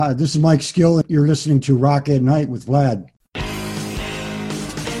This is Mike Skill. You're listening to Rock at Night with Vlad.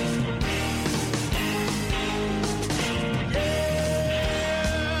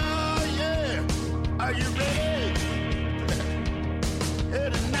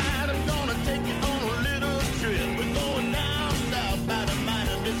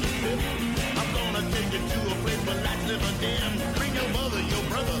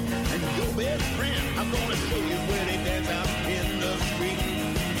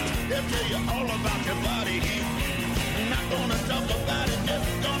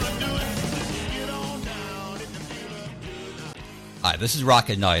 Hi, this is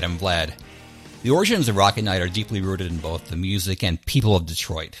Rock at Night. I'm Vlad. The origins of Rock at Night are deeply rooted in both the music and people of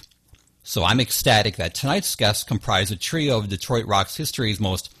Detroit. So I'm ecstatic that tonight's guests comprise a trio of Detroit rock's history's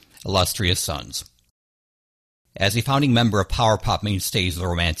most illustrious sons. As a founding member of power pop mainstays The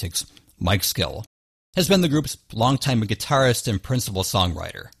Romantics, Mike Skill has been the group's longtime guitarist and principal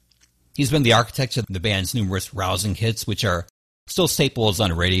songwriter. He's been the architect of the band's numerous rousing hits, which are still staples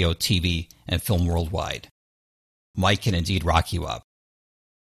on radio, TV, and film worldwide. Mike can indeed rock you up.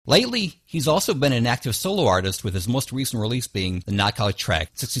 Lately, he's also been an active solo artist, with his most recent release being the knockout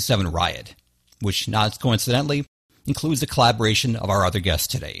track 67 Riot, which, not coincidentally, includes a collaboration of our other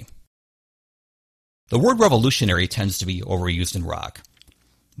guest today. The word revolutionary tends to be overused in rock,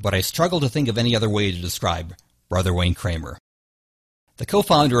 but I struggle to think of any other way to describe Brother Wayne Kramer. The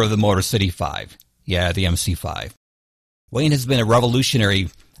co-founder of the Motor City 5, the MC5. Wayne has been a revolutionary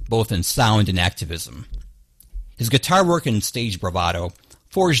both in sound and activism. His guitar work and stage bravado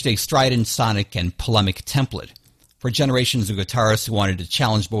forged a strident, sonic, and polemic template for generations of guitarists who wanted to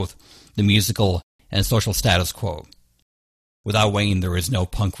challenge both the musical and social status quo. Without Wayne, there is no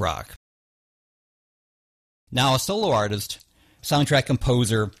punk rock. Now a solo artist, soundtrack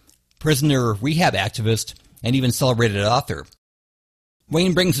composer, prisoner, rehab activist, and even celebrated author,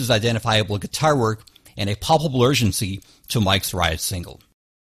 Wayne brings his identifiable guitar work and a palpable urgency to Mike's Riot single.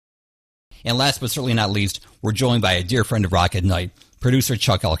 And last but certainly not least, we're joined by a dear friend of Rock at Night, producer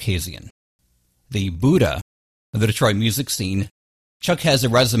Chuck Alkazian. The Buddha of the Detroit music scene, Chuck has a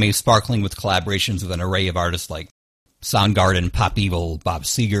resume sparkling with collaborations with an array of artists like Soundgarden, Pop Evil, Bob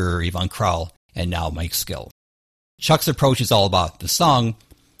Seger, Yvonne Krall, and now Mike Skill. Chuck's approach is all about the song,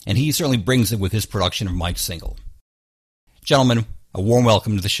 and he certainly brings it with his production of Mike's single. Gentlemen, a warm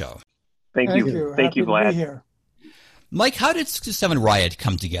welcome to the show. Thank you. Thank you, Vlad. Here. Mike, how did 67 Riot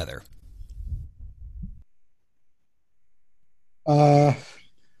come together?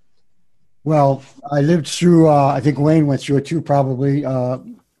 Well, I lived through, I think Wayne went through it too, probably.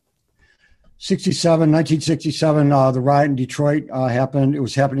 1967, the riot in Detroit happened. It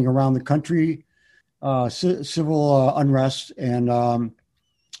was happening around the country, civil unrest. And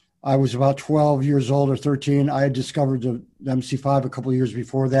I was about 12 years old or 13. I had discovered the MC5 a couple of years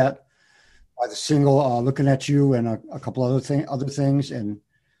before that by the single Looking at You and a couple other things. And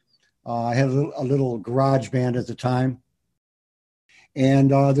I had a little garage band at the time.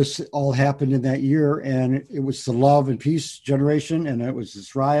 And this all happened in that year, and it was the love and peace generation, and it was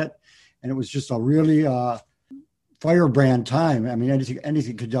this riot, and it was just a really firebrand time. I mean,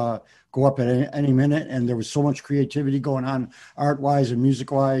 anything could go up at any minute, and there was so much creativity going on, art-wise and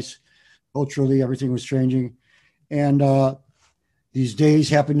music-wise, culturally, everything was changing. And these days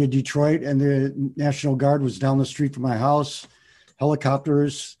happened in Detroit, and the National Guard was down the street from my house,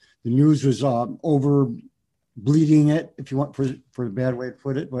 helicopters, the news was over bleeding it, if you want, for a bad way to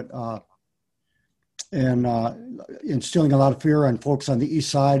put it, but and instilling a lot of fear on folks on the east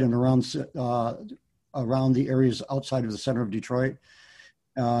side and around the areas outside of the center of Detroit.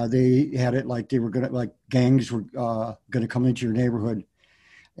 They had it like they were gangs were gonna come into your neighborhood,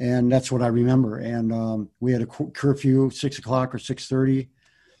 and that's what I remember. And we had a curfew, 6 o'clock or 6:30,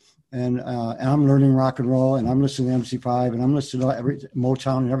 and I'm learning rock and roll, and I'm listening to MC5, and I'm listening to every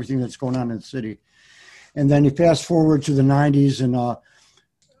Motown and everything that's going on in the city. And then you fast forward to the 90s, and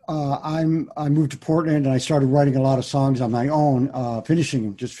I moved to Portland, and I started writing a lot of songs on my own,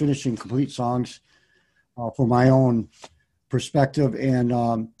 finishing complete songs for my own perspective. And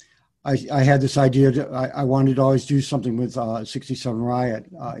I had this idea that I wanted to always do something with 67 Riot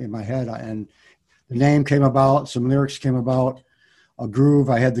in my head. And the name came about, some lyrics came about, a groove.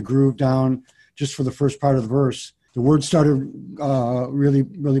 I had the groove down just for the first part of the verse. The words started really,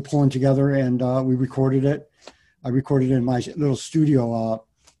 really pulling together, and we recorded it. I recorded it in my little studio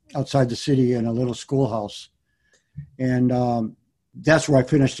outside the city in a little schoolhouse. And that's where I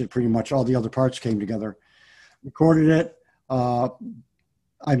finished it pretty much. All the other parts came together. Recorded it. I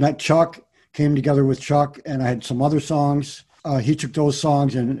met Chuck, came together with Chuck, and I had some other songs. He took those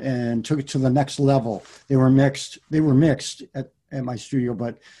songs and took it to the next level. They were mixed at my studio,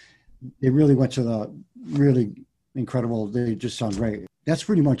 but they really went to the really incredible. They just sound great. That's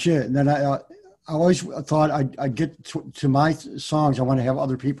pretty much it. And then I always thought I'd get to my songs. I want to have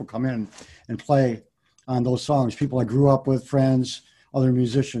other people come in and play on those songs. People I grew up with, friends, other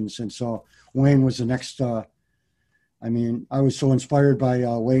musicians. And so Wayne was the next. I was so inspired by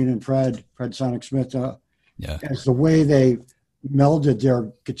Wayne and Fred Sonic Smith, as the way they melded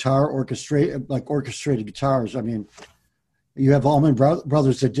their guitar orchestrated guitars. I mean, you have Allman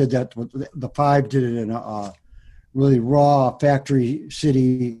Brothers that did that. The Five did it in a really raw factory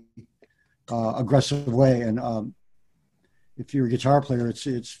city aggressive way. And if you're a guitar player, it's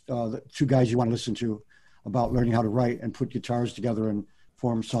the two guys you want to listen to about learning how to write and put guitars together and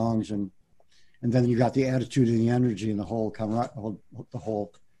form songs. And then you got the attitude and the energy and the whole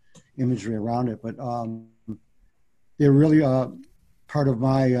imagery around it. But they're really part of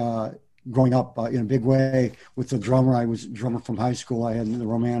my growing up in a big way with the drummer. I was a drummer from high school. I had the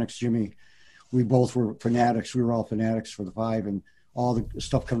Romantics, Jimmy. We both were fanatics. We were all fanatics for the Five and all the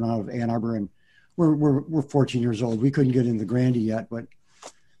stuff coming out of Ann Arbor. And we're 14 years old. We couldn't get into Grandy yet, but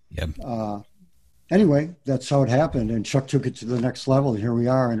anyway, that's how it happened. And Chuck took it to the next level. And here we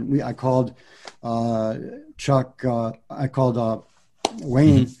are. And I called Chuck. I called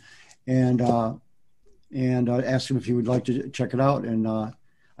Wayne, and asked him if he would like to check it out. And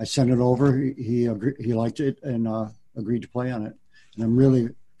I sent it over. He liked it and agreed to play on it. And I'm really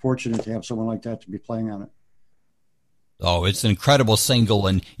fortunate to have someone like that to be playing on it. Oh, it's an incredible single,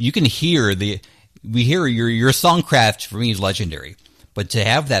 and you can hear your songcraft for me is legendary. But to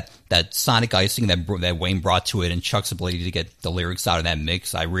have that sonic icing that Wayne brought to it, and Chuck's ability to get the lyrics out of that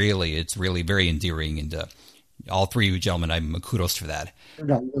mix, it's really very endearing. And all three of you gentlemen, I'm kudos for that. They're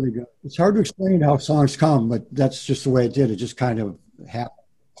not really good. It's hard to explain how songs come, but that's just the way it did. It just kind of happened.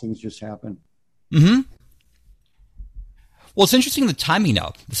 Things just happen. Mm-hmm. Well, it's interesting the timing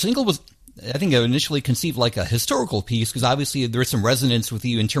now. The single was, I think, initially conceived like a historical piece because obviously there's some resonance with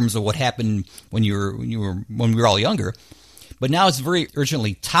you in terms of what happened when we were all younger. But now it's very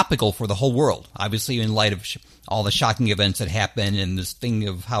urgently topical for the whole world. Obviously, in light of all the shocking events that happened and this thing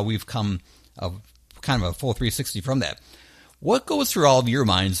of how we've come of kind of a full 360 from that. What goes through all of your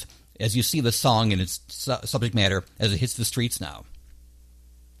minds as you see the song and its subject matter as it hits the streets now?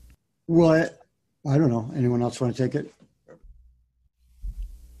 Well, I don't know. Anyone else want to take it?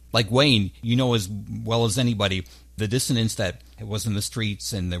 Like Wayne, you know as well as anybody the dissonance that was in the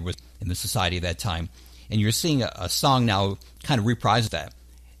streets and there was in the society at that time. And you're seeing a song now kind of reprise that.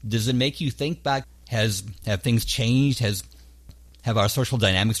 Does it make you think back? Have things changed? Have our social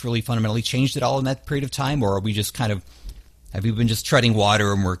dynamics really fundamentally changed at all in that period of time? Or are we just have we been just treading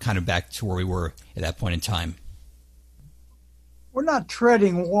water and we're kind of back to where we were at that point in time? We're not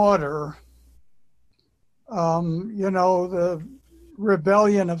treading water. The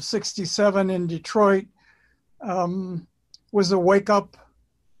rebellion of 1967 in Detroit was a wake up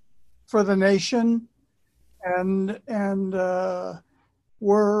for the nation, and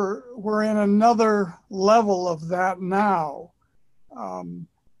we're in another level of that now.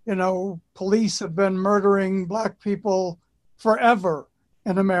 Police have been murdering Black people forever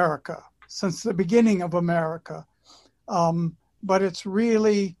in America, since the beginning of America. But it's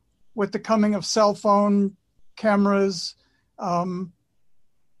really with the coming of cell phone cameras,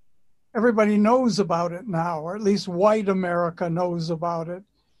 everybody knows about it now, or at least white America knows about it.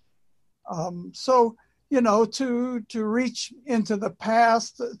 So, to reach into the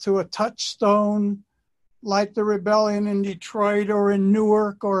past to a touchstone like the rebellion in Detroit or in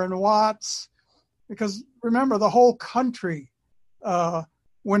Newark or in Watts, because remember, the whole country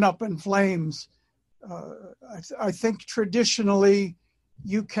went up in flames. I think traditionally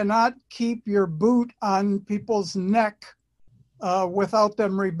you cannot keep your boot on people's neck without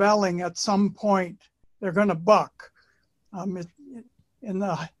them rebelling at some point. They're going to buck. In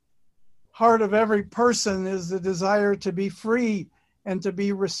the heart of every person is the desire to be free and to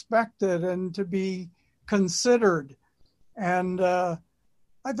be respected and to be considered. And I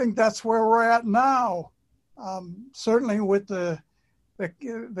think that's where we're at now. Certainly with the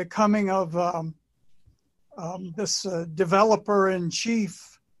coming of this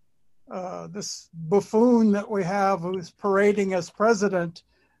developer-in-chief, this buffoon that we have who's parading as president,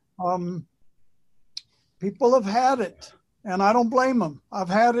 people have had it, and I don't blame them. I've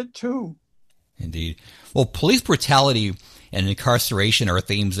had it too. Indeed. Well, police brutality and incarceration are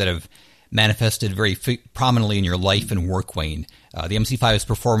themes that have manifested very prominently in your life and work, Wayne. The MC5's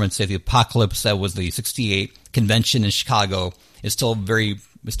performance at the Apocalypse, that was the '68 convention in Chicago, is still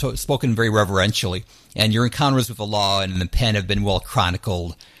spoken very reverentially. And your encounters with the law and the pen have been well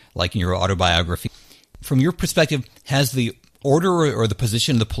chronicled, like in your autobiography. From your perspective, has the order or the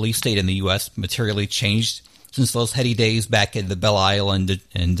position of the police state in the U.S. materially changed since those heady days back at the Belle Isle and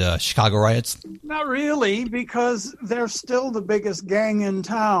Chicago riots? Not really, because they're still the biggest gang in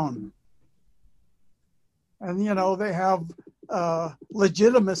town. And, you know, they have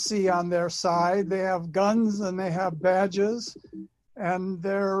legitimacy on their side. They have guns and they have badges, and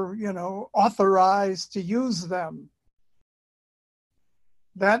they're, you know, authorized to use them.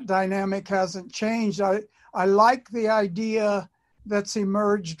 That dynamic hasn't changed. I like the idea that's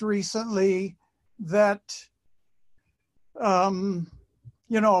emerged recently that, you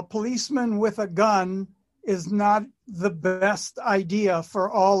know, a policeman with a gun is not the best idea for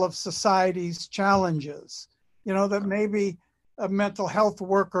all of society's challenges. You know, that maybe a mental health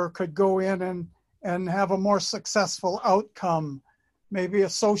worker could go in and have a more successful outcome. Maybe a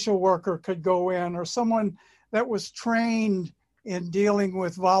social worker could go in, or someone that was trained in dealing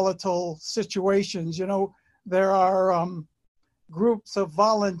with volatile situations. You know, there are groups of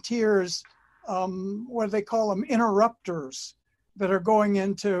volunteers, what they call them, interrupters, that are going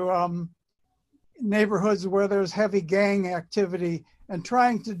into neighborhoods where there's heavy gang activity and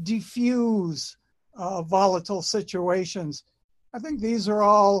trying to defuse volatile situations. I think these are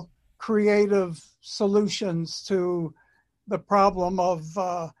all creative solutions to the problem of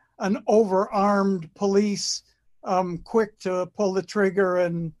an overarmed police, quick to pull the trigger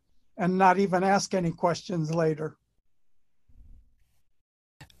and not even ask any questions later.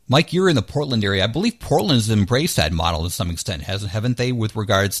 Mike, you're in the Portland area. I believe Portland's embraced that model to some extent, haven't they, with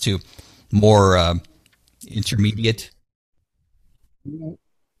regards to more intermediate? Well,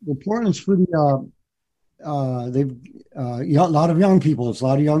 Portland's pretty. They've a lot of young people. It's a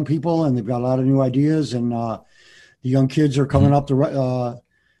lot of young people, and they've got a lot of new ideas. And the young kids are coming up and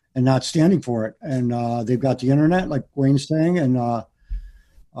not standing for it. And they've got the internet, like Wayne's saying, and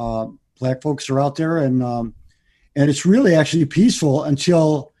black folks are out there, and it's really actually peaceful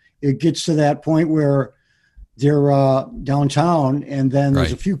until it gets to that point where they're downtown, and then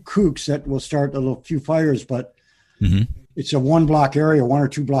there's a few kooks that will start a few fires, but it's a 1 or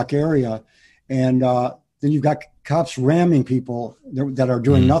 2 block area. And then you've got cops ramming people that are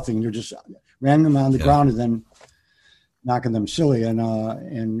doing nothing. They're just ramming them on the ground and then knocking them silly and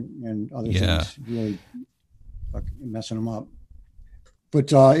other things, really messing them up. But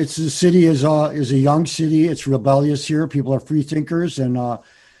the city is a young city. It's rebellious here. People are free thinkers, and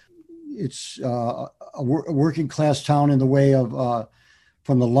it's a working class town in the way of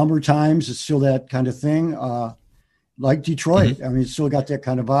from the lumber times. It's still that kind of thing, like Detroit. I mean, it's still got that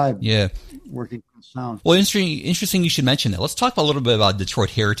kind of vibe. Yeah, working class town. Well, interesting. You should mention that. Let's talk a little bit about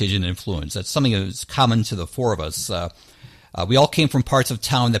Detroit heritage and influence. That's something that's common to the four of us. We all came from parts of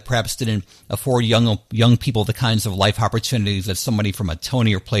town that perhaps didn't afford young people the kinds of life opportunities that somebody from a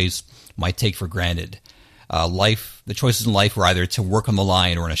townier place might take for granted. The choices in life were either to work on the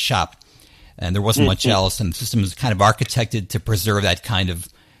line or in a shop, and there wasn't much else, and the system was kind of architected to preserve that kind of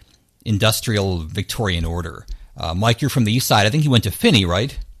industrial Victorian order. Mike, you're from the east side. I think you went to Finney,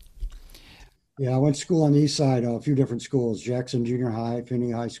 right? Yeah, I went to school on the east side, a few different schools, Jackson Junior High,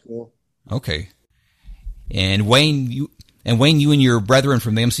 Finney High School. Okay. And Wayne, you and your brethren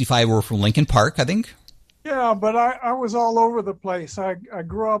from the MC5 were from Lincoln Park, I think? Yeah, but I was all over the place. I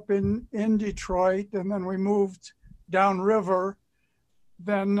grew up in Detroit, and then we moved downriver.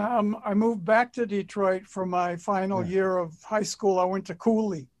 Then I moved back to Detroit for my final year of high school. I went to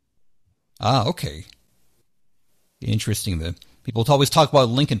Cooley. Ah, okay. Interesting. The people always talk about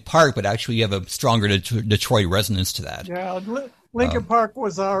Lincoln Park, but actually you have a stronger Detroit resonance to that. Yeah, Lincoln Park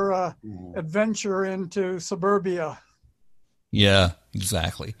was our adventure into suburbia. Yeah,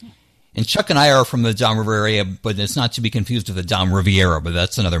 exactly. And Chuck and I are from the Downriver area, but it's not to be confused with the Down Riviera, but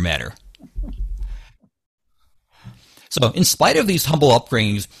that's another matter. So in spite of these humble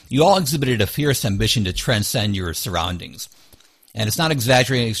upbringings, you all exhibited a fierce ambition to transcend your surroundings. And it's not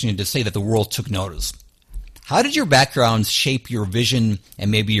exaggeration to say that the world took notice. How did your backgrounds shape your vision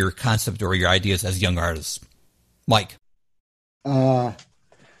and maybe your concept or your ideas as young artists? Mike? Well,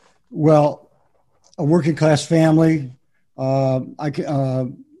 a working class family. My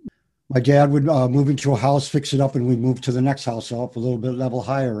dad would move into a house, fix it up, and we'd move to the next house up a little bit level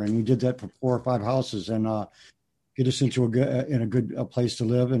higher. And we did that for 4 or 5 houses and get us into a good place to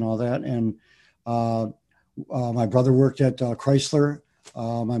live and all that. And my brother worked at Chrysler.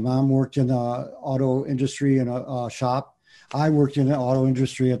 My mom worked in the auto industry in a shop. I worked in the auto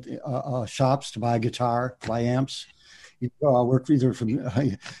industry at shops to buy a guitar, buy amps. Worked either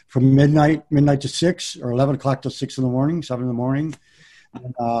from midnight to 6 or 11 o'clock to 6 in the morning, 7 in the morning,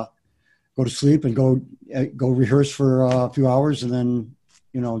 and go to sleep and go rehearse for a few hours, and then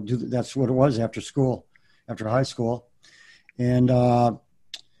that's what it was after school, after high school, And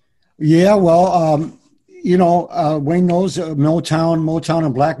yeah, well, Wayne knows Motown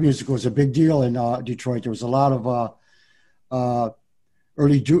and black music was a big deal in Detroit. There was a lot of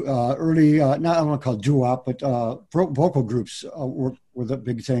early, not I don't want to call it doo-wop, but vocal groups were the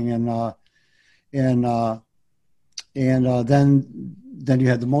big thing, and then you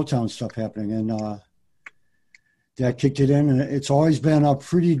had the Motown stuff happening, and that kicked it in. And it's always been a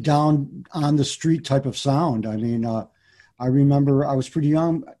pretty down on the street type of sound. I mean, I remember I was pretty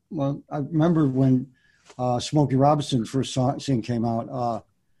young. Well, I remember when Smokey Robinson's first song came out.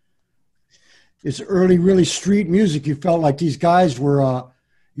 It's early, really street music. You felt like these guys were,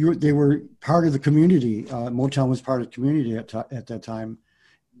 they were part of the community. Motown was part of the community at that time.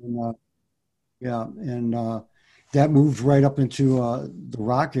 And, that moved right up into the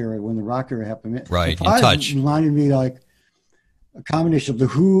rock era when the rock era happened. Right, In Touch reminded me like a combination of the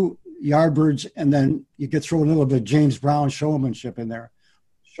Who, Yardbirds, and then you could throw a little bit of James Brown showmanship in there.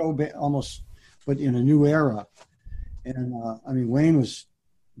 Almost, but in a new era. And I mean, Wayne was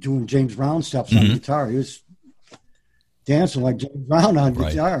doing James Brown steps on guitar. He was dancing like James Brown on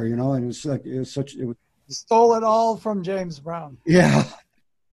guitar, and it was stole it all from James Brown. Yeah.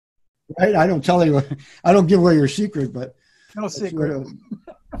 Right. I don't give away your secret, but no secret.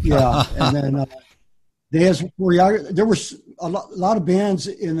 Yeah. And then there were a lot of bands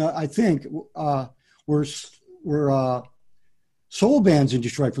I think were soul bands in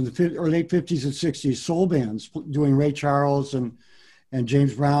Detroit from the late 50s and 60s, soul bands doing Ray Charles and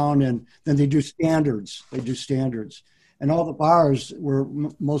James Brown, and then they do standards. And all the bars were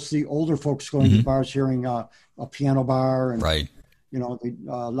mostly older folks going to bars hearing a piano bar and the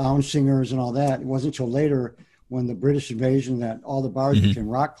lounge singers and all that. It wasn't until later when the British invasion that all the bars became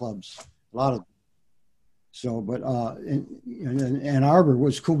rock clubs. A lot of them. So, but in Ann Arbor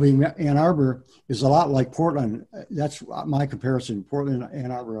was cool. Being Ann Arbor is a lot like Portland. That's my comparison. Portland and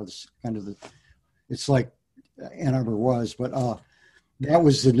Ann Arbor are kind of it's like Ann Arbor was, but that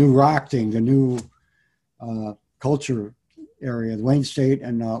was the new rock thing, the new culture area, the Wayne State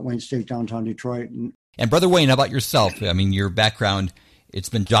and Wayne State downtown Detroit. And Brother Wayne, how about yourself? I mean, your background, it's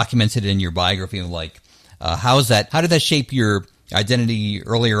been documented in your biography. How did that shape your identity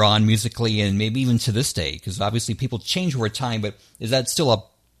earlier on musically and maybe even to this day? Because obviously people change over time, but is that still a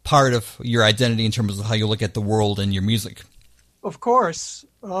part of your identity in terms of how you look at the world and your music? Of course.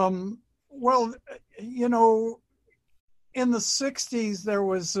 Well, in the 60s, there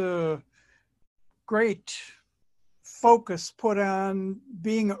was a great focus put on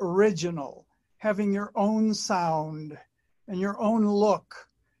being original, having your own sound and your own look.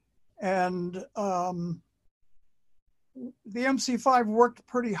 And the MC5 worked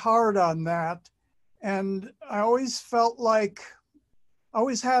pretty hard on that. And I always felt like I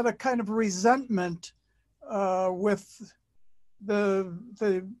always had a kind of resentment with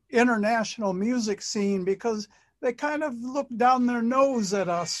the international music scene because they kind of looked down their nose at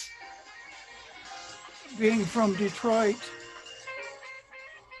us being from Detroit.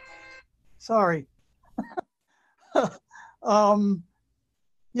 Sorry.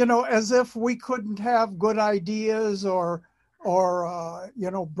 As if we couldn't have good ideas or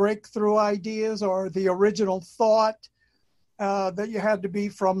breakthrough ideas or the original thought that you had to be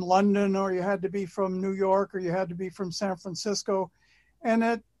from London or you had to be from New York or you had to be from San Francisco. And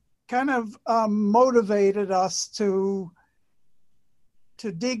it kind of motivated us to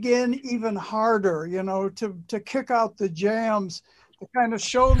dig in even harder, to kick out the jams, to kind of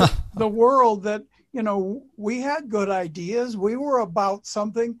show the world that, we had good ideas. We were about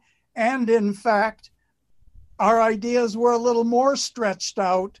something. And in fact, our ideas were a little more stretched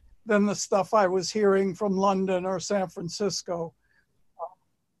out than the stuff I was hearing from London or San Francisco.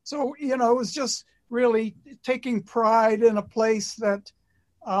 So, it was just really taking pride in a place that,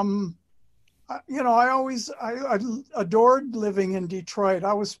 I adored living in Detroit.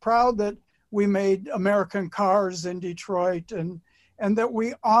 I was proud that we made American cars in Detroit and that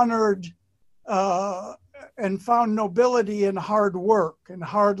we honored and found nobility in hard work and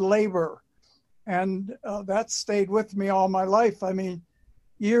hard labor. And that stayed with me all my life. I mean,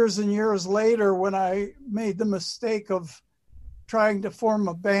 years and years later, when I made the mistake of trying to form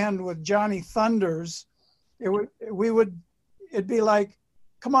a band with Johnny Thunders, it'd be like,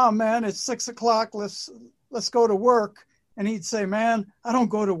 come on, man, it's 6 o'clock. Let's go to work. And he'd say, man, I don't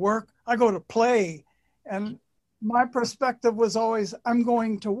go to work. I go to play. And my perspective was always, I'm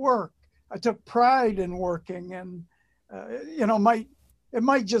going to work. I took pride in working, and it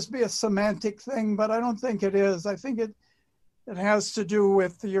might just be a semantic thing, but I don't think it is. I think it has to do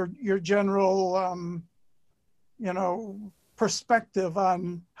with your general, perspective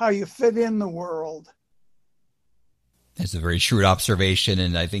on how you fit in the world. That's a very shrewd observation,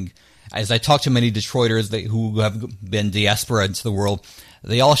 and I think as I talk to many Detroiters who have been diaspora into the world,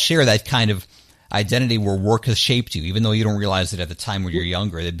 they all share that kind of identity where work has shaped you, even though you don't realize it at the time when you're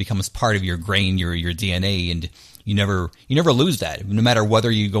younger. It becomes part of your grain, your DNA, and you never lose that, no matter whether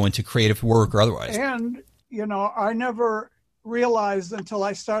you go into creative work or otherwise. And, I never realized until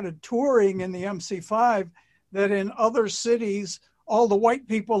I started touring in the MC5 that in other cities, all the white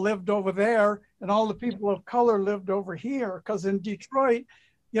people lived over there and all the people of color lived over here. Because in Detroit,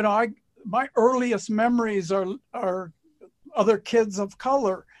 my earliest memories are other kids of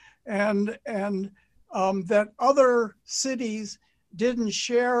color, and that other cities didn't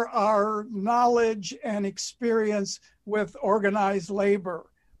share our knowledge and experience with organized labor,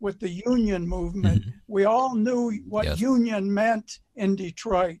 with the union movement. Mm-hmm. We all knew what union meant in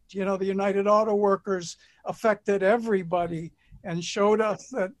Detroit. The United Auto Workers affected everybody and showed us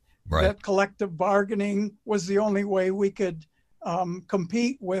that collective bargaining was the only way we could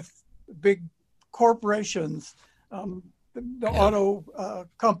compete with big corporations, the auto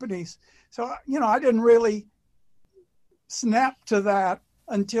companies. So, I didn't really snap to that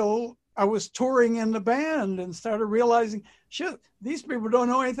until I was touring in the band and started realizing, shit, these people don't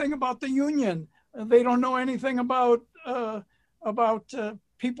know anything about the union. They don't know anything about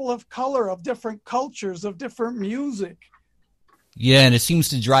people of color, of different cultures, of different music. Yeah, and it seems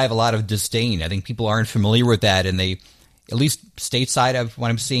to drive a lot of disdain. I think people aren't familiar with that, and they, at least stateside, of what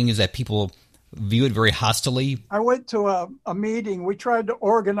I'm seeing is that people view it very hostilely. I went to a meeting. We tried to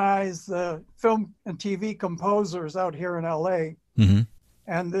organize the film and TV composers out here in LA. Mm-hmm.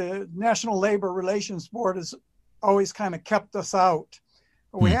 And the National Labor Relations Board has always kind of kept us out.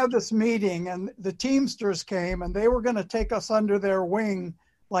 We had this meeting, and the Teamsters came, and they were going to take us under their wing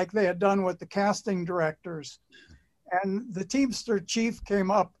like they had done with the casting directors. And the Teamster chief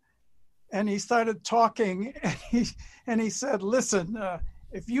came up, and he started talking, and he said, listen,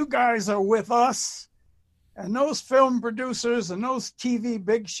 if you guys are with us, and those film producers and those TV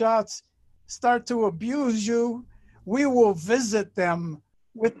big shots start to abuse you, we will visit them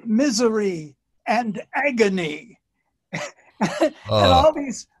with misery and agony. And all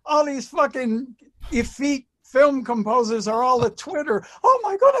these fucking effete film composers are all at Twitter. Oh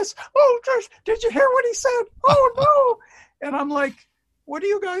my goodness! Oh, gosh, did you hear what he said? Oh no! And I'm like, what are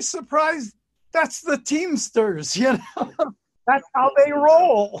you guys surprised? That's the Teamsters, That's how they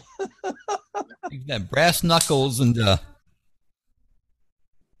roll. That brass knuckles and.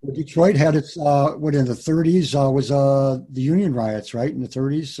 Detroit had its in the 30s was the union riots, right? In the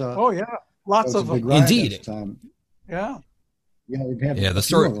 30s. Oh yeah, lots of them. Indeed. Yeah. Yeah, the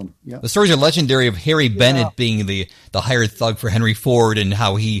story. The stories are legendary of Harry Bennett being the hired thug for Henry Ford, and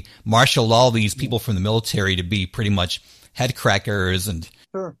how he marshaled all these people from the military to be pretty much head crackers and.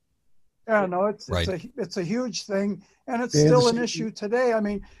 Sure. Yeah, no, it's a huge thing, and it's still an issue today. I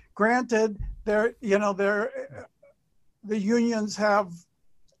mean, granted, the unions have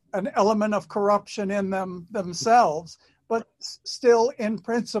an element of corruption in themselves, but still, in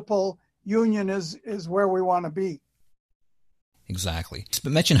principle, union is where we want to be. Exactly.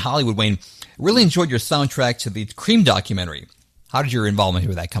 But mention Hollywood, Wayne. Really enjoyed your soundtrack to the Cream documentary. How did your involvement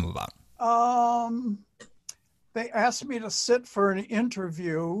with that come about? They asked me to sit for an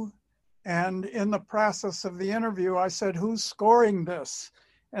interview, and in the process of the interview, I said, "Who's scoring this?"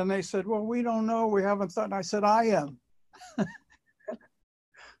 And they said, "Well, we don't know. We haven't thought." And I said, "I am."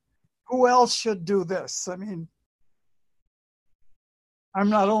 Who else should do this? I mean, I'm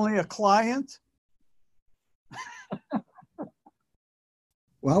not only a client.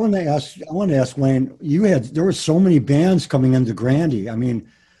 Well, I want to ask Wayne. There were so many bands coming into Grandy. I mean,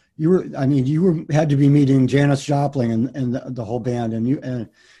 you had to be meeting Janis Joplin and the whole band, and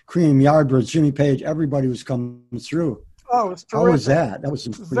Cream, Yardbirds, Jimmy Page. Everybody was coming through. Oh, it was terrific. How was that? That was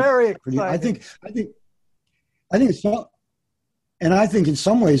very exciting. I think it's not. And I think in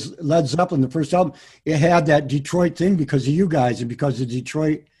some ways, Led Zeppelin, the first album, it had that Detroit thing because of you guys and because of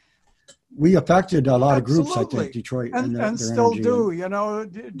Detroit. We affected a lot of groups, I think, Detroit. And still do,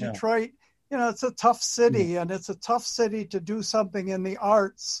 Detroit, it's a tough city, and it's a tough city to do something in the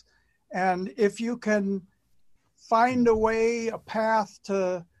arts. And if you can find a path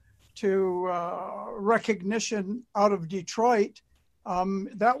to recognition out of Detroit,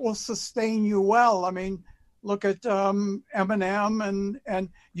 that will sustain you well. I mean, look at Eminem and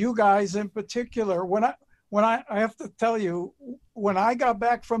you guys in particular. When I have to tell you, when I got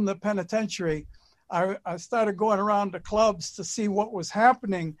back from the penitentiary, I started going around to clubs to see what was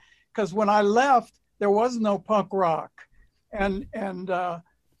happening, because when I left, there was no punk rock, and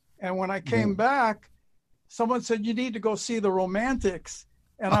when I came back, someone said, "You need to go see the Romantics,"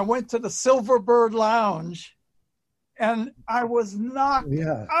 and I went to the Silverbird Lounge, And I was knocked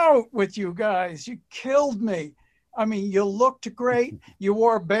out with you guys. You killed me. I mean, you looked great. You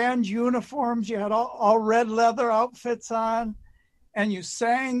wore band uniforms. You had all red leather outfits on, and you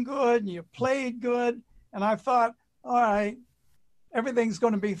sang good and you played good. And I thought, all right, everything's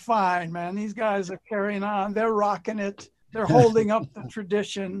going to be fine, man. These guys are carrying on. They're rocking it. They're holding up the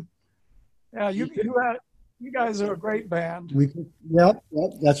tradition. Yeah, you guys are a great band. Yep,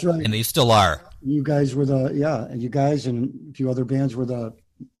 that's right. And they still are. You guys were you guys and a few other bands were the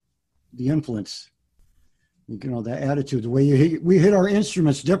influence. You know, the attitude, the way we hit our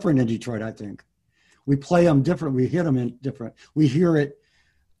instruments different in Detroit, I think. We play them different. We hit them in different. We hear it.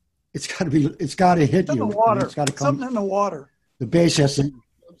 It's got to hit it's you. In the water. It's got to come. Something in the water. The bass has to.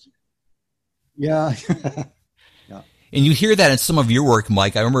 Yeah. Yeah. And you hear that in some of your work,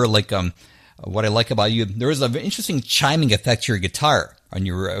 Mike. I remember what I like about you, there was an interesting chiming effect to your guitar on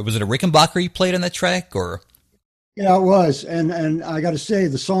your, was it a Rickenbacker you played on that track or? Yeah, it was. And I got to say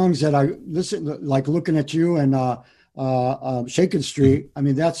the songs that I listen, like Looking at You and Shakin' Street. I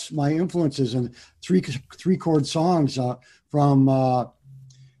mean, that's my influences and three chord songs from, from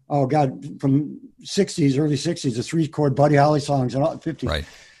 60s, early 60s, the 3-chord Buddy Holly songs and 50s. Right.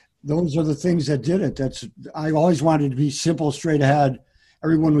 Those are the things that did it. I always wanted to be simple, straight ahead.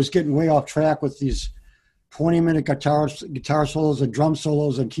 Everyone was getting way off track with these 20-minute guitar solos and drum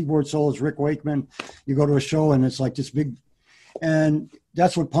solos and keyboard solos. Rick Wakeman, you go to a show and it's like this big, and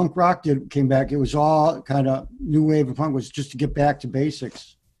that's what punk rock came back. It was all kind of new wave of punk, was just to get back to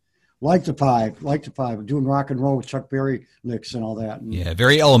basics. Like the Five, doing rock and roll with Chuck Berry licks and all that. And, yeah,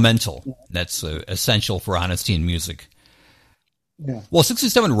 very elemental. Yeah. That's essential for honesty in music. Yeah. Well,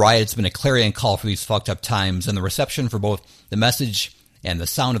 67 Riot's been a clarion call for these fucked up times, and the reception for both the message and the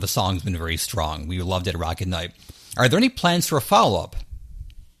sound of the song has been very strong. We loved it at Rocket Night. Are there any plans for a follow-up?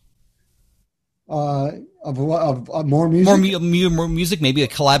 Of more music? More music, maybe a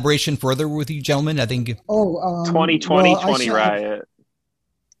collaboration further with you gentlemen, I think. 2020 Riot.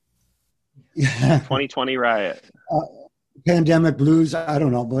 Yeah. 2020 Riot. Pandemic Blues, I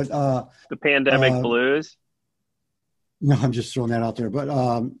don't know, but... the Pandemic Blues? No, I'm just throwing that out there. But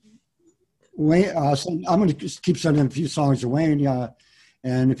Wayne, so I'm going to just keep sending a few songs to Wayne,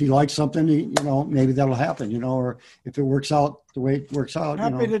 and if he likes something, maybe that'll happen, or if it works out the way it works out.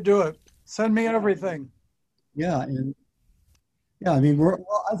 Happy to do it. Send me everything. Yeah, I mean,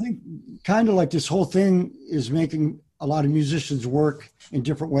 I think kind of like this whole thing is making a lot of musicians work in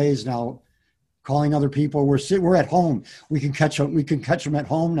different ways now. Calling other people, we're at home. We can catch them. We can catch them at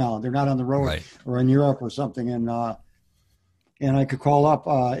home now. They're not on the road right. or in Europe or something, and I could call up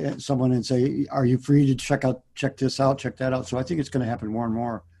someone and say, "Are you free to check this out, check that out?" So I think it's going to happen more and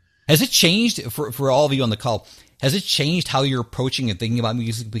more. Has it changed for all of you on the call? Has it changed how you're approaching and thinking about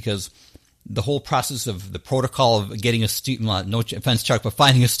music? Because the whole process of the protocol of getting a studio, no offense, Chuck, but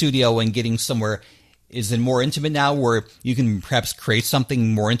finding a studio and getting somewhere, is it more intimate now, where you can perhaps create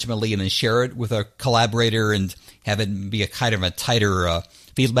something more intimately and then share it with a collaborator and have it be a kind of a tighter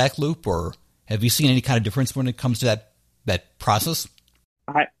feedback loop? Or have you seen any kind of difference when it comes to that process?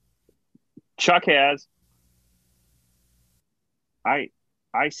 Chuck has. I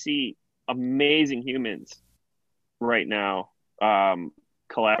see amazing humans right now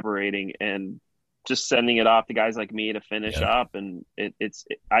collaborating and just sending it off to guys like me to finish up, and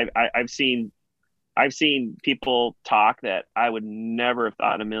I've seen people talk that I would never have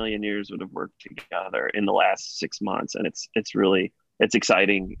thought in a million years would have worked together in the last 6 months, and it's really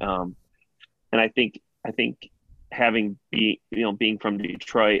exciting. And I think being from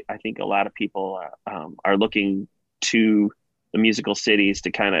Detroit, I think a lot of people are looking to the musical cities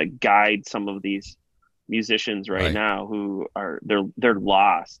to kind of guide some of these musicians right now who they're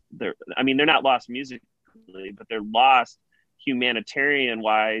lost. They're not lost musically, but they're lost humanitarian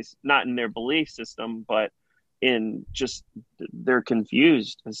wise, not in their belief system, but in just they're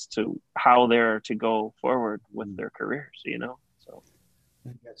confused as to how they're to go forward with their careers, So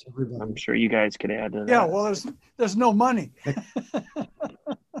I'm sure you guys could add to that. Yeah, well, there's no money.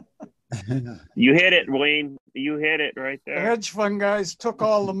 You hit it, Wayne. You hit it right there. The hedge fund guys took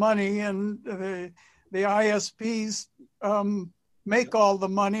all the money, and the ISPs make all the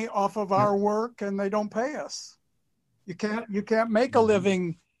money off of our work, and they don't pay us. You can't make a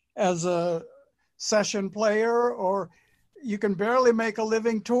living as a session player, or you can barely make a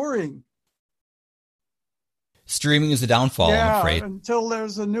living touring. Streaming is the downfall, I'm afraid. Until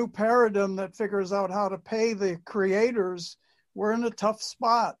there's a new paradigm that figures out how to pay the creators, we're in a tough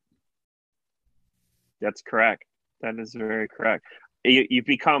spot. That's correct. That is very correct. You've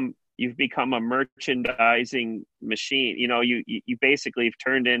become a merchandising machine. You basically have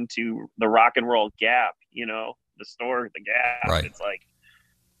turned into the rock and roll Gap. the store, the gas. Right. It's like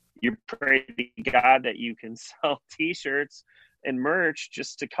you pray to God that you can sell T-shirts and merch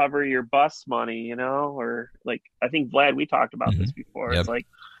just to cover your bus money, you know, or like, I think Vlad, we talked about this before. Yep. It's like,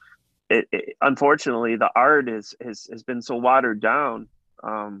 unfortunately, the art has been so watered down.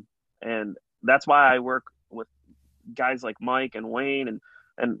 And that's why I work with guys like Mike and Wayne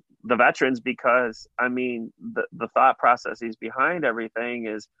and the veterans, because I mean, the thought processes behind everything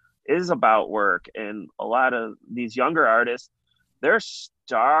is about work. And a lot of these younger artists, they're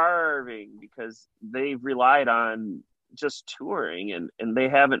starving because they've relied on just touring and they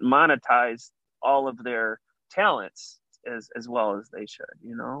haven't monetized all of their talents as well as they should,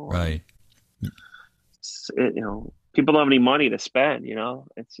 you know? Right. You know, people don't have any money to spend, you know,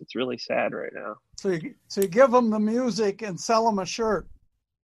 it's really sad right now. So you give them the music and sell them a shirt.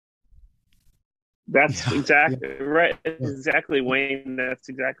 That's exactly right. Exactly, Wayne. That's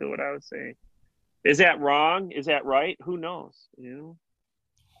exactly what I was saying. Is that wrong? Is that right? Who knows? You know,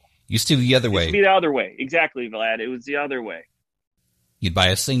 used to be the other way. It used to be the other way. Exactly, Vlad. It was the other way. You'd buy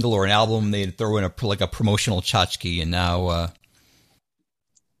a single or an album, they'd throw in a promotional tchotchke, and now.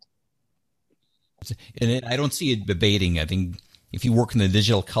 And I don't see it debating. I think if you work in the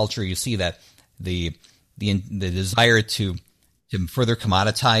digital culture, you see that the desire to further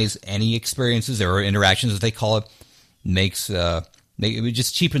commoditize any experiences or interactions, as they call it, it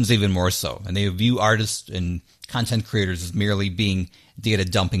just cheapens even more so. And they view artists and content creators as merely being data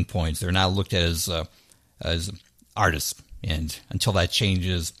dumping points. They're now looked at as artists. And until that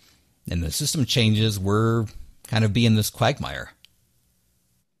changes and the system changes, we're kind of being this quagmire.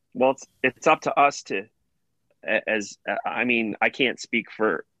 Well, it's up to us to, I mean, I can't speak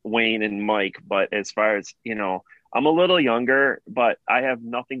for Wayne and Mike, but as far as, you know, I'm a little younger, but I have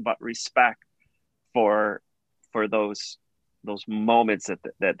nothing but respect for those moments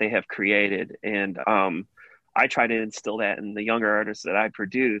that they have created. And I try to instill that in the younger artists that I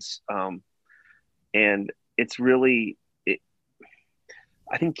produce. And it's really,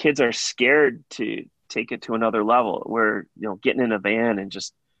 I think kids are scared to take it to another level where, you know, getting in a van and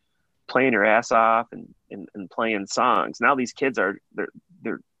just playing your ass off and playing songs. Now these kids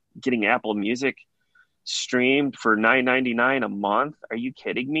they're getting Apple Music streamed for $9.99 a month. Are you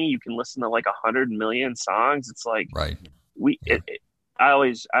kidding me? You can listen to like 100 million songs. It's like, right. I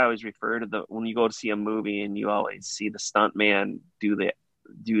always refer to when you go to see a movie and you always see the stunt man do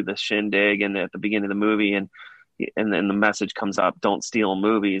the shindig and at the beginning of the movie and then the message comes up, don't steal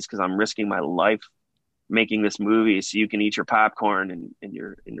movies because I'm risking my life making this movie so you can eat your popcorn and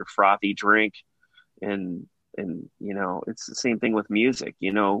your frothy drink. And you know, it's the same thing with music.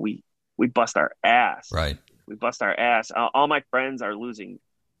 You know, we bust our ass. Right. We bust our ass. All my friends are losing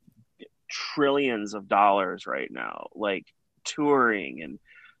trillions of dollars right now, like touring and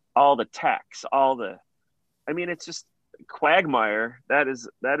all the techs, I mean, it's just quagmire. That is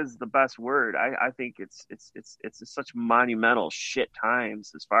the best word. I think it's such monumental shit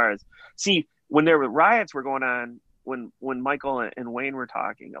times as far as, see, when there were riots were going on, when Michael and Wayne were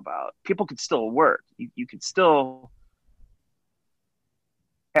talking about, people could still work. You could still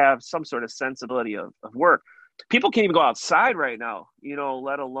have some sort of sensibility of work. People can't even go outside right now, you know,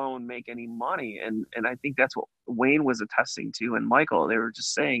 let alone make any money. And I think that's what Wayne was attesting to. And Michael, they were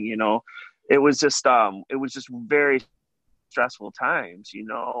just saying, you know, it was just very stressful times, you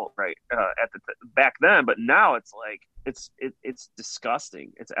know, right. At the back then, but now it's like, it's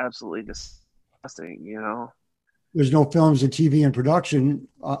disgusting. It's absolutely disgusting, you know. There's no films and TV in production,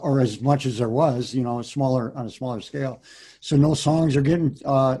 or as much as there was, you know, on a smaller scale. So no new songs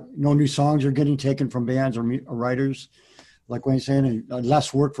are getting taken from bands or writers, like Wayne's saying, and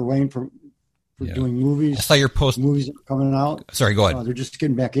less work for Wayne for doing movies. I saw your post. Movies coming out. Sorry, go ahead. They're just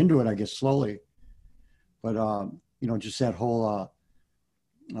getting back into it, I guess, slowly. But you know, just that whole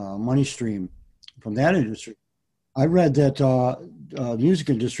money stream from that industry. I read that music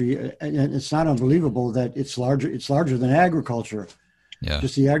industry, and it's not unbelievable that it's larger than agriculture. Yeah,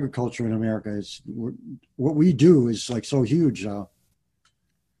 just the agriculture in America. What we do is like so huge,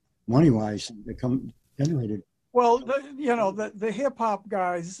 money wise. They come generated. Well, the hip hop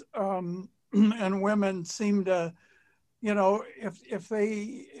guys and women seem to, you know, if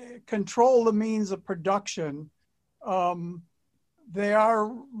they control the means of production, they are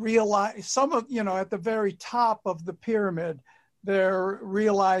some of, you know, at the very top of the pyramid, they're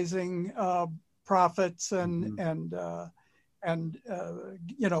realizing profits and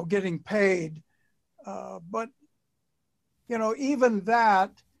you know, getting paid. But, you know, even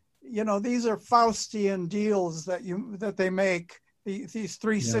that, you know, these are Faustian deals that they make, these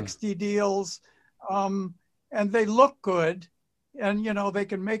 360 deals, and they look good. And, you know, they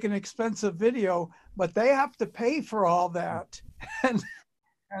can make an expensive video, but they have to pay for all that. And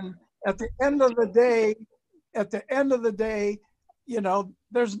at the end of the day,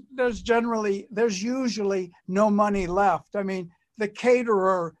 there's usually no money left. I mean, the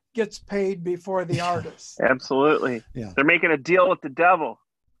caterer gets paid before the artist. Absolutely. Yeah. They're making a deal with the devil.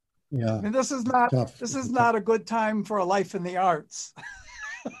 Yeah. I mean, this is not a good time for a life in the arts.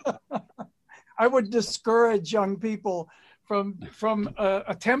 I would discourage young people from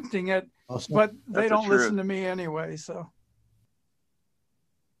attempting it, but they don't listen to me anyway. So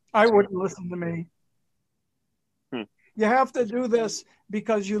I wouldn't listen to me. You have to do this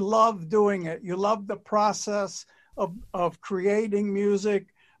because you love doing it. You love the process of creating music,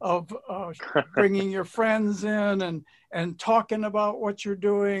 of bringing your friends in and talking about what you're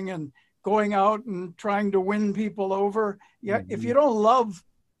doing and going out and trying to win people over. Yeah, mm-hmm. If you don't love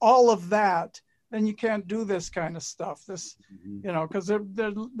all of that, then you can't do this kind of stuff. This, because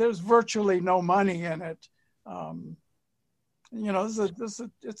there's virtually no money in it.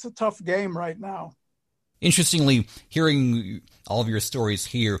 It's a tough game right now. Interestingly, hearing all of your stories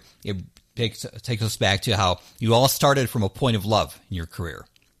here, it takes us back to how you all started from a point of love in your career.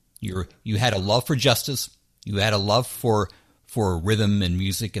 You had a love for justice, you had a love for rhythm and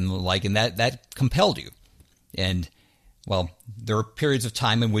music and the like, and that compelled you. And well, there were periods of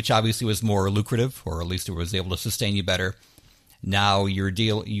time in which obviously it was more lucrative, or at least it was able to sustain you better. Now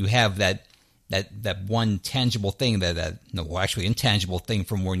you have that one tangible thing actually intangible thing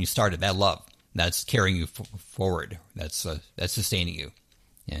from when you started, that love. That's carrying you forward. That's sustaining you,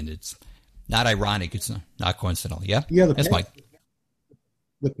 and it's not ironic. It's not coincidental. Yeah. That's Mike.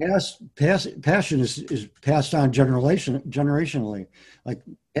 The passion is passed on generationally. Like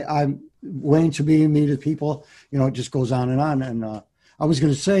I'm waiting to be me to people. It just goes on. And I was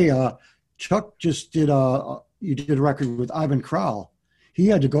going to say, Chuck just did you did a record with Ivan Kral. He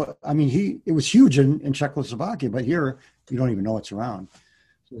had to go. I mean, it was huge in Czechoslovakia, but here you don't even know it's around.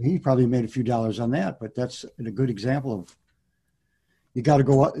 He probably made a few dollars on that, but that's a good example of you got to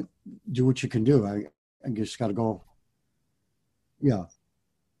go do what you can do. I just got to go. Yeah.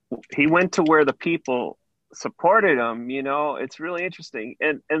 He went to where the people supported him. It's really interesting.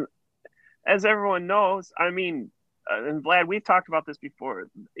 And as everyone knows, I mean, and Vlad, we've talked about this before.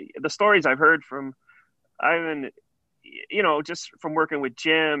 The stories I've heard from Ivan, just from working with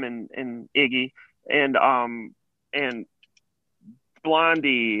Jim and Iggy and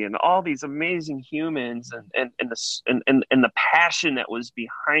Blondie and all these amazing humans and the passion that was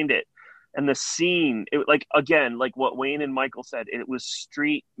behind it and the scene, like what Wayne and Michael said, it was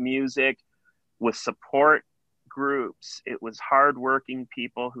street music with support groups. It was hardworking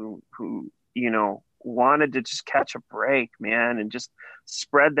people who wanted to just catch a break, man, and just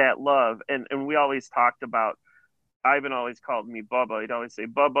spread that love. And we always talked about, Ivan always called me Bubba. He'd always say,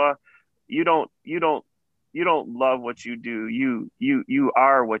 Bubba, you don't love what you do. You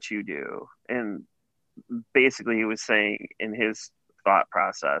are what you do. And basically he was saying in his thought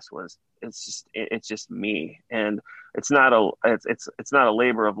process was, it's just me. And it's not a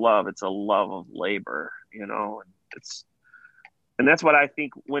labor of love. It's a love of labor, and that's what I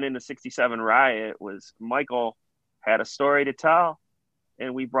think went into 67 Riot was Michael had a story to tell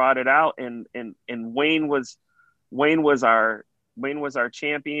and we brought it out and Wayne was our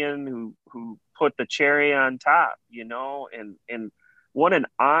champion who put the cherry on top, and what an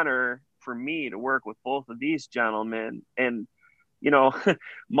honor for me to work with both of these gentlemen. And,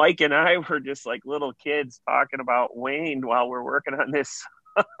 Mike and I were just like little kids talking about Wayne while we're working on this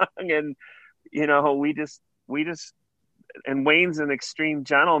song. And, we just, and Wayne's an extreme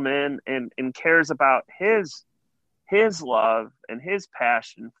gentleman and cares about his love and his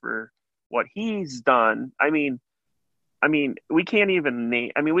passion for what he's done. I mean, we can't even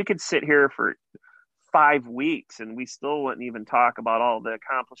name. I mean, we could sit here for 5 weeks and we still wouldn't even talk about all the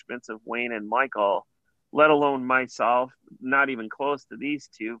accomplishments of Wayne and Michael, let alone myself, not even close to these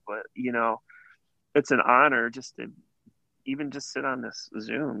two. But, it's an honor just to even just sit on this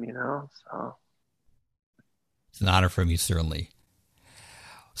Zoom, so. It's an honor for me, certainly.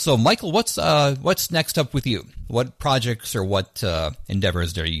 So, Michael, what's next up with you? What projects or what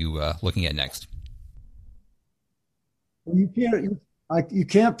endeavors are you looking at next? You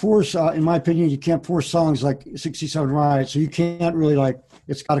can't force, in my opinion, you can't force songs like 67 Riot. So you can't really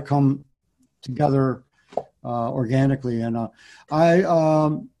it's got to come together organically. And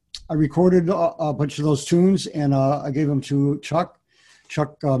I recorded a bunch of those tunes and I gave them to Chuck.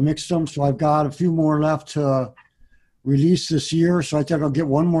 Chuck mixed them. So I've got a few more left to release this year. So I think I'll get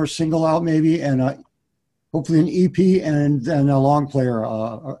one more single out maybe and hopefully an EP and then a long player,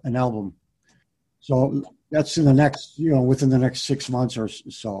 an album. So that's in the next, within the next 6 months or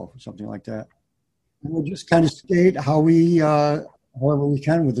so, something like that. we'll just kind of skate however we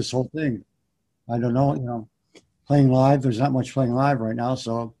can with this whole thing. I don't know, playing live. There's not much playing live right now,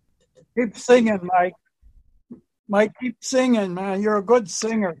 so Keep singing, Mike. Mike, keep singing, man. You're a good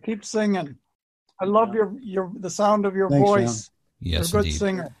singer. Keep singing. I love the sound of your Thanks, voice. Yes, You're a good indeed.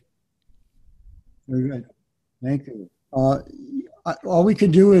 singer. very good. Thank you. All we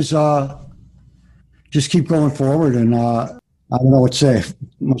can do is just keep going forward, and I don't know what to say.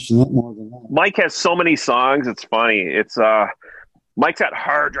 Much more than that. Mike has so many songs. It's funny. It's Mike's got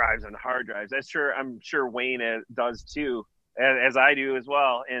hard drives and hard drives. I'm sure Wayne does too, as I do as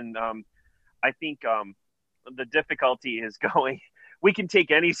well. And I think the difficulty is going. We can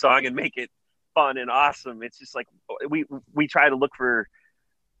take any song and make it fun and awesome. It's just like we try to look for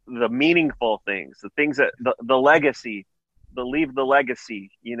the meaningful things, the things that the legacy, leave the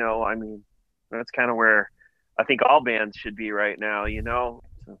legacy. I mean, that's kind of where I think all bands should be right now.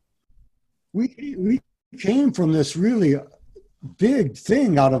 So. We came from this really big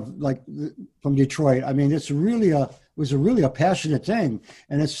thing out of from Detroit. I mean, it was really a passionate thing,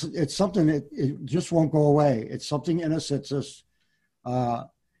 and it's something that it just won't go away. It's something in us that's just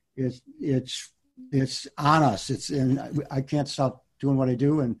it's on us. I can't stop doing what I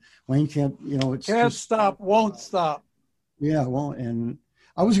do, and Wayne can't. Can't stop, won't stop. Yeah, well, and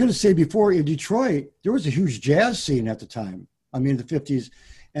I was going to say before, in Detroit, there was a huge jazz scene at the time. I mean, the 50s.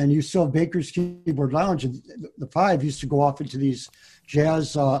 And you saw Baker's Keyboard Lounge, and the Five used to go off into these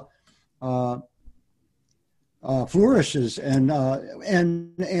jazz flourishes and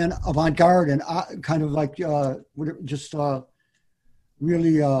avant-garde and kind of like just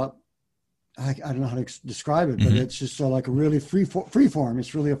really I don't know how to describe it, but it's just like a really free form.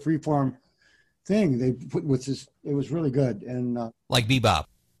 It's really a free form thing they put with this. It was really good, and like bebop.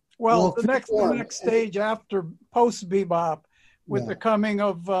 Well, the next stage after post bebop, with the coming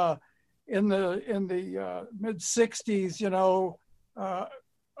of in the mid '60s,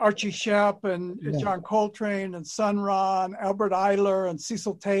 Archie Shepp and John Coltrane and Sun Ra and Albert Ayler and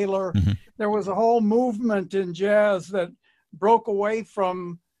Cecil Taylor. Mm-hmm. There was a whole movement in jazz that broke away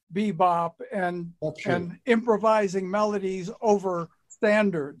from bebop and improvising melodies over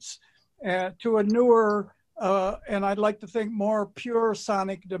standards to a newer and I'd like to think more pure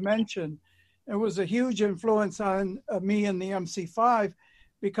sonic dimension. It was a huge influence on me and the MC5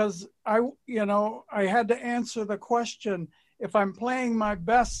 because I had to answer the question, if I'm playing my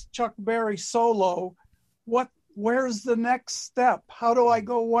best Chuck Berry solo, where's the next step? How do I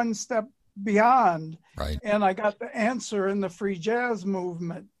go one step beyond? Right. And I got the answer in the free jazz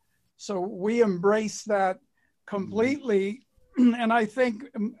movement. So we embrace that completely. And I think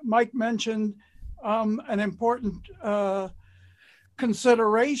Mike mentioned an important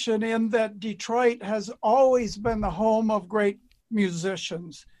consideration in that Detroit has always been the home of great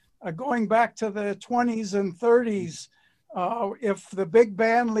musicians. Going back to the 20s and 30s, if the big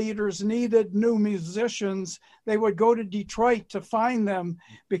band leaders needed new musicians, they would go to Detroit to find them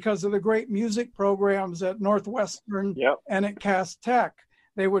because of the great music programs at Northwestern and at Cass Tech.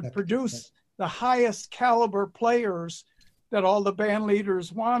 They would produce the highest caliber players that all the band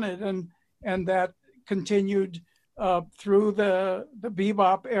leaders wanted, and that continued through the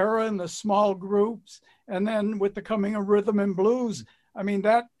bebop era and the small groups. And then with the coming of rhythm and blues, I mean,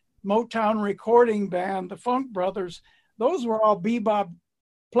 that Motown recording band, the Funk Brothers, those were all bebop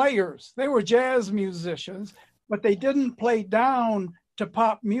players. They were jazz musicians, but they didn't play down to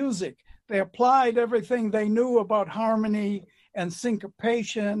pop music. They applied everything they knew about harmony and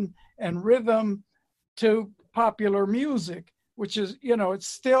syncopation and rhythm to popular music, which is, it's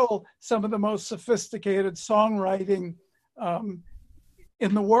still some of the most sophisticated songwriting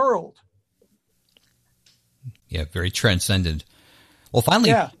in the world. Yeah, very transcendent. Well,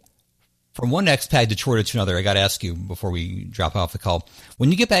 finally, from one expat Detroiter to another, I got to ask you before we drop off the call,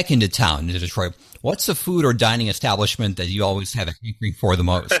 when you get back into town, into Detroit, what's the food or dining establishment that you always have a hankering for the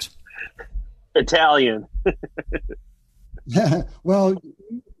most? Italian. Well,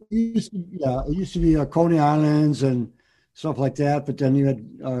 it used to be Coney Islands and stuff like that, but then you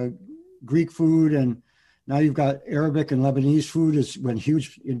had Greek food, and now you've got Arabic and Lebanese food has been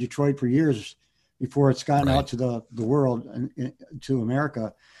huge in Detroit for years before it's gotten out to the world and to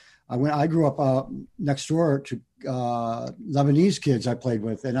America. I grew up next door to Lebanese kids I played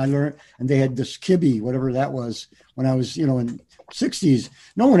with, and I learned, and they had this kibbeh, whatever that was, when I was, in '60s.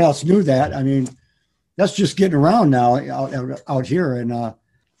 No one else knew that. I mean, that's just getting around now out here, and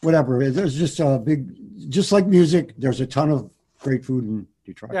whatever. There's just just like music, there's a ton of great food in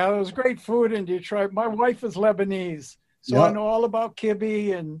Detroit. Yeah, there's great food in Detroit. My wife is Lebanese, so I know all about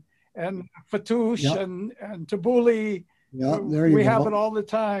kibbeh and fattoush and tabbouleh. Yeah, there you we go. have it all the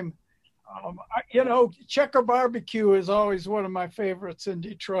time. Checker Barbecue is always one of my favorites in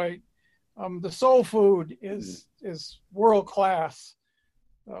Detroit. The soul food is world class.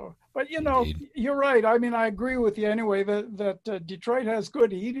 But Indeed. you're right. I mean, I agree with you anyway that Detroit has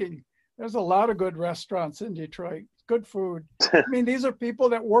good eating. There's a lot of good restaurants in Detroit. Good food. I mean, these are people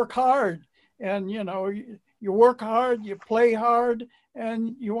that work hard, and you work hard, you play hard,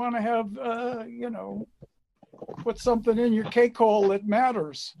 and you want to have put something in your cake hole that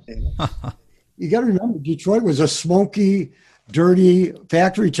matters. You got to remember, Detroit was a smoky, dirty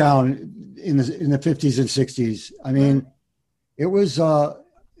factory town in the 50s and 60s. I mean, it was.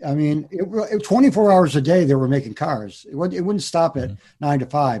 It 24 hours a day they were making cars. It wouldn't stop at 9 to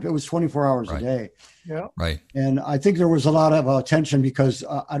 5. It was 24 hours a day. Yeah. Right. And I think there was a lot of tension because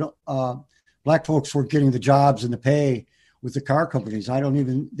black folks were getting the jobs and the pay with the car companies.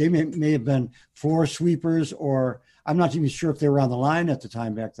 They may have been floor sweepers, or I'm not even sure if they were on the line at the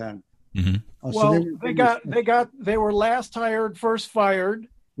time back then. Mm-hmm. They were last hired, first fired,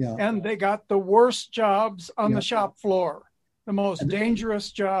 and they got the worst jobs on the shop floor. The most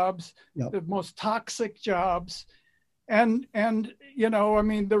dangerous jobs, the most toxic jobs. And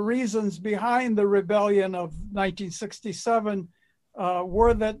the reasons behind the rebellion of 1967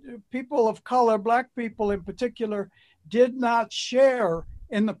 were that people of color, black people in particular, did not share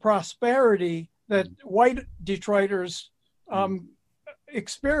in the prosperity that white Detroiters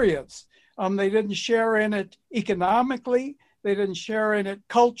experienced. They didn't share in it economically, they didn't share in it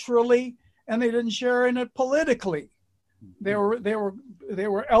culturally, and they didn't share in it politically. They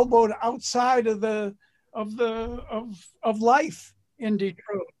were elbowed outside of life in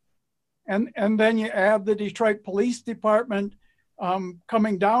Detroit, and then you add the Detroit Police Department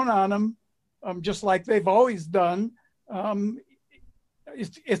coming down on them, just like they've always done.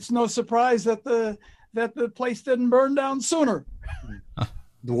 It's no surprise that the place didn't burn down sooner.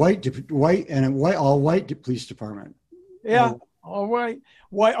 The all white police department. Yeah, all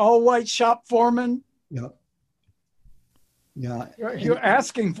white shop foreman. Yeah. Yeah, you're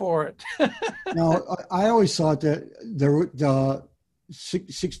asking for it. No, I always thought that the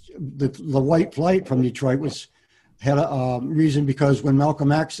white flight from Detroit had a reason, because when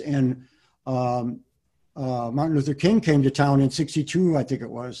Malcolm X and Martin Luther King came to town in '62, I think it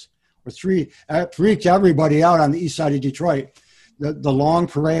was, or freaked everybody out on the east side of Detroit. The long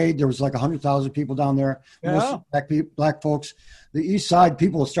parade, there was like 100,000 people down there. Yeah. Most black folks. The east side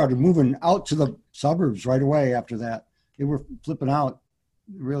people started moving out to the suburbs right away after that. They were flipping out,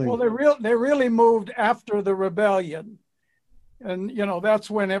 really. Well, they really moved after the rebellion, and that's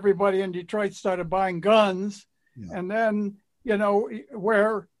when everybody in Detroit started buying guns, and then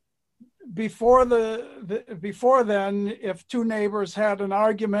where before then, if two neighbors had an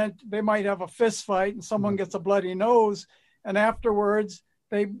argument, they might have a fist fight, and someone gets a bloody nose, and afterwards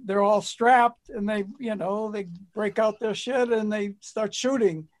they're all strapped, and they break out their shit and they start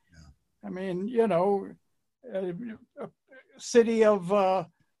shooting. Yeah. I mean, a city of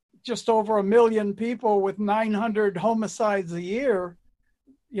just over 1 million people with 900 homicides a year,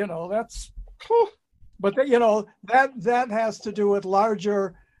 that's, but that has to do with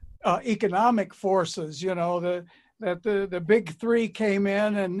larger economic forces, that the big three came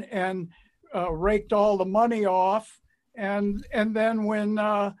in and raked all the money off. And then when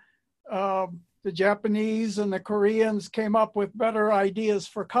the Japanese and the Koreans came up with better ideas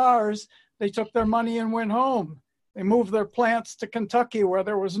for cars, they took their money and went home. They moved their plants to Kentucky, where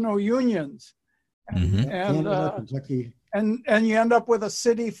there was no unions. Mm-hmm. And you end up with a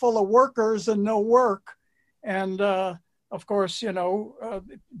city full of workers and no work. And of course,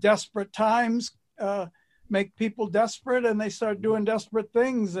 desperate times make people desperate, and they start doing desperate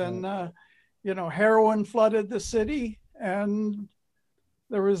things. And heroin flooded the city, and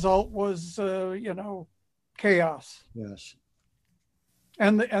the result was chaos. Yes.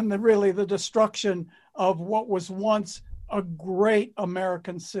 And the destruction of what was once a great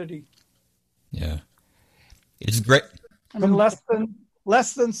American city. Yeah, it's great. I mean, less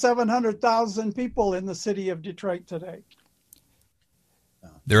than 700,000 people in the city of Detroit today.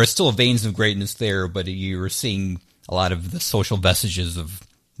 There are still veins of greatness there, but you're seeing a lot of the social vestiges of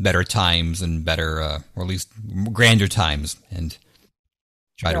better times and better, or at least grander times, and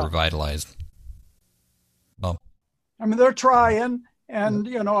try to revitalize. Well, I mean, they're trying. And,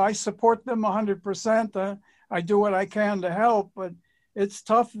 I support them 100%. I do what I can to help, but it's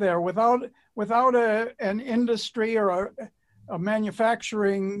tough there. Without an industry or a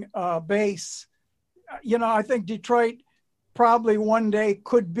manufacturing base, I think Detroit probably one day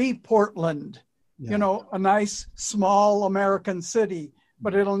could be Portland, a nice, small American city,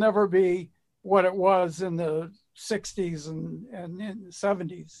 but it'll never be what it was in the 60s and in the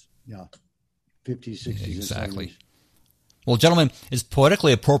 70s. Yeah. 50s, 60s, Exactly. And 70s. Well, gentlemen, it's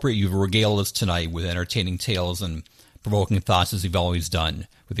poetically appropriate you've regaled us tonight with entertaining tales and provoking thoughts as you've always done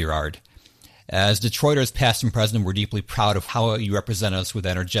with your art. As Detroiters past and present, we're deeply proud of how you represent us with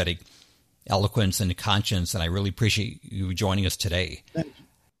energetic eloquence and conscience, and I really appreciate you joining us today.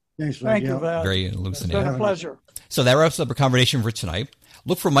 Thanks, Thank you, Vlad. Very It's elucidating. been a pleasure. So that wraps up our conversation for tonight.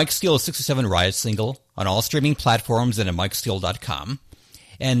 Look for Mike Steele's 67 Riot single on all streaming platforms and at MikeSteele.com.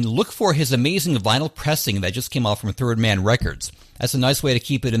 And look for his amazing vinyl pressing that just came out from Third Man Records. That's a nice way to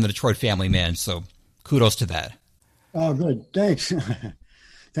keep it in the Detroit family, man. So kudos to that. Oh, good. Thanks.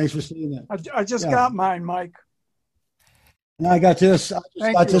 Thanks for saying that. I just got mine, Mike. And I got this. I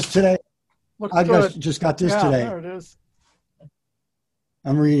just got this today. Looks I good. just got this Yeah, today. there it is.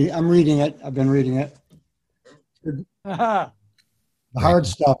 I'm reading it. I've been reading it. Aha. The hard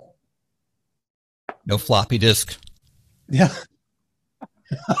stuff. No floppy disk. Yeah.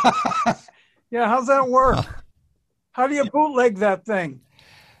 Yeah, how's that work? How do you bootleg that thing?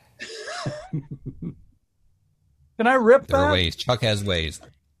 Can I rip There are that? ways. Chuck has ways.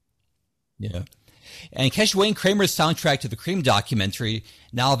 Yeah. And catch Wayne Kramer's soundtrack to the Cream documentary,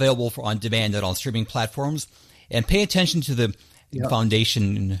 now available on demand on all streaming platforms. And pay attention to the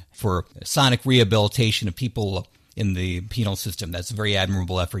Foundation for Sonic Rehabilitation of People in the Penal System. That's a very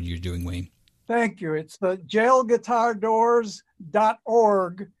admirable effort you're doing, Wayne. Thank you. It's the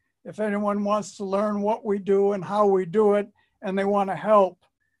jailguitardoors.org if anyone wants to learn what we do and how we do it and they want to help.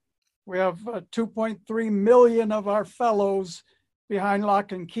 We have 2.3 million of our fellows behind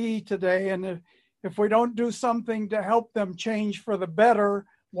lock and key today. And if we don't do something to help them change for the better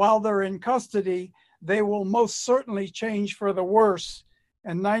while they're in custody, they will most certainly change for the worse.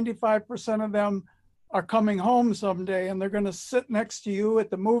 And 95% of them are coming home someday, and they're going to sit next to you at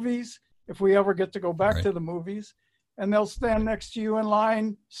the movies, if we ever get to go back to the movies, and they'll stand next to you in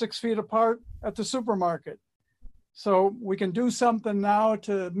line 6 feet apart at the supermarket. So we can do something now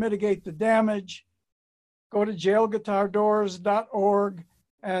to mitigate the damage. Go to jailguitardoors.org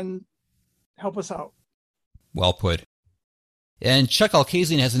and help us out. Well put. And Chuck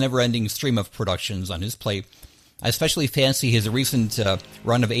Alkazian has a never-ending stream of productions on his plate. I especially fancy his recent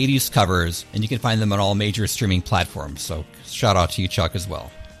run of 80s covers, and you can find them on all major streaming platforms. So shout out to you, Chuck, as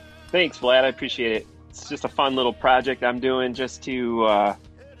well. Thanks, Vlad. I appreciate it. It's just a fun little project I'm doing just to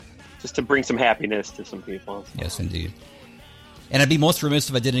bring some happiness to some people. Yes, indeed. And I'd be most remiss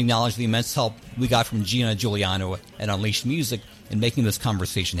if I didn't acknowledge the immense help we got from Gina Giuliano at Unleashed Music in making this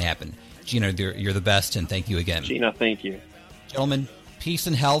conversation happen. Gina, you're the best, and thank you again. Gina, thank you. Gentlemen, peace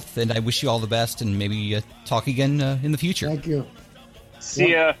and health, and I wish you all the best, and maybe talk again in the future. Thank you.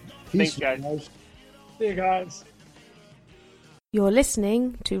 See ya. Peace, Thanks, guys. See you guys. You're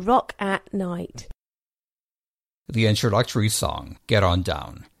listening to Rock at Night. The introductory song, Get On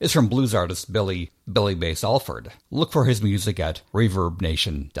Down, is from blues artist Billy Bass Alford. Look for his music at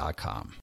ReverbNation.com.